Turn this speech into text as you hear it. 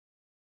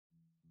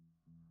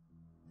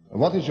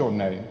What is your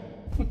name?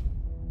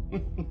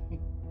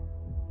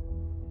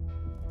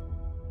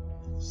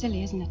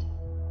 Silly, isn't it?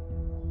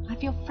 I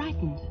feel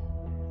frightened.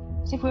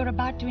 As if we were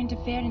about to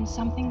interfere in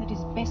something that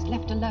is best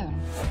left alone.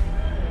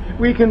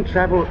 We can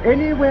travel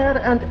anywhere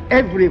and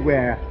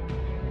everywhere,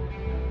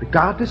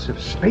 regardless of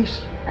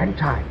space and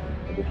time.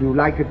 And if you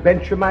like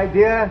adventure, my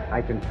dear,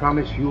 I can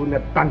promise you an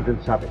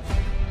abundance of it.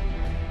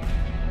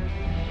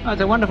 Oh,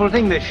 it's a wonderful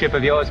thing, this ship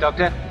of yours,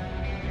 Doctor.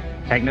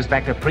 Taking us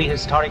back to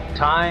prehistoric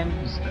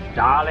times, the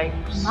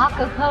Daleks.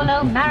 Marco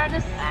Polo,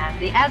 Marinus, and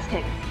the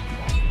Aztecs.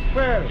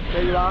 Well,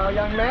 there you are,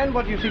 young man.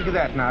 What do you think of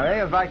that now, eh?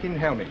 A Viking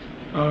helmet.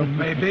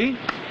 Maybe.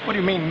 What do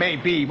you mean,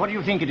 maybe? What do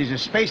you think it is, a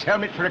space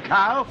helmet for a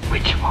cow?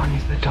 Which one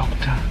is the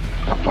Doctor?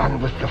 The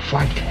one with the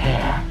white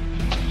hair.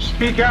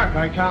 Speak up,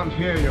 I can't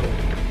hear you.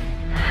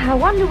 I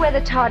wonder where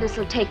the TARDIS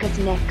will take us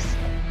next.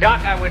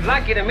 Doc, I would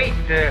like you to meet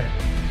the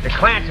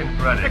Clanton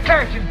brothers. The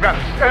Clanton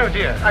brothers. Oh,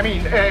 dear. I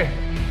mean,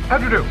 how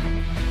do you do?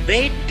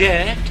 They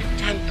dare to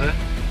tamper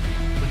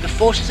with the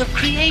forces of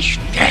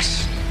creation.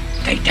 Yes,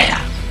 they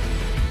dare.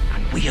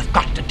 And we have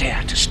got to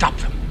dare to stop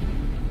them.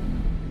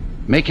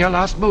 Make your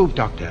last move,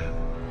 Doctor.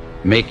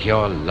 Make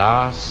your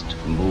last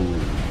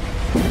move.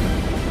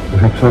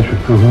 Perhaps I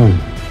should go home.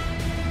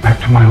 Back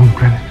to my own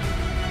planet.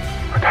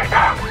 But I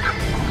can't.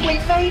 We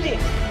made it!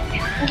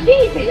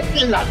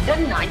 Leaving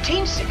London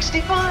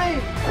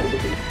 1965!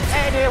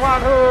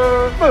 Anyone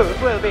who moves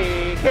will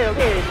be killed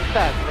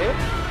instantly.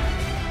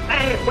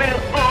 They will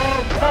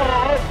all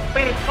fall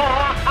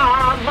before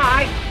our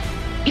might.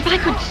 If I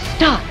could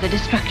start the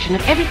destruction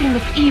of everything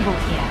that's evil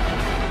here,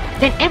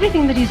 then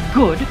everything that is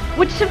good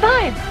would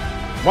survive.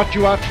 What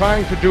you are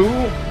trying to do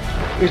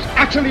is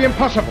utterly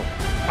impossible.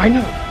 I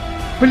know.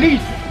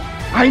 Believe me,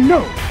 I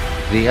know.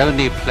 The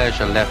only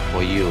pleasure left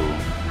for you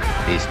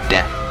is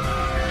death.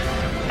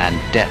 And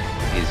death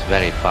is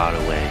very far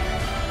away.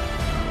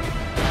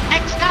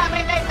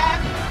 Exterminate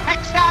them!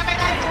 Exterminate!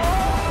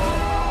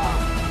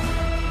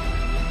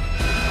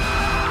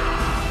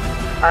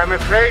 I'm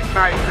afraid,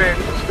 my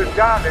friends, the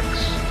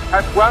Daleks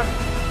have won.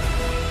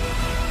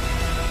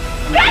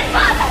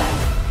 Grandfather!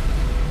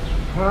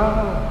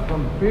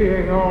 From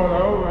being all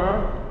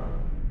over,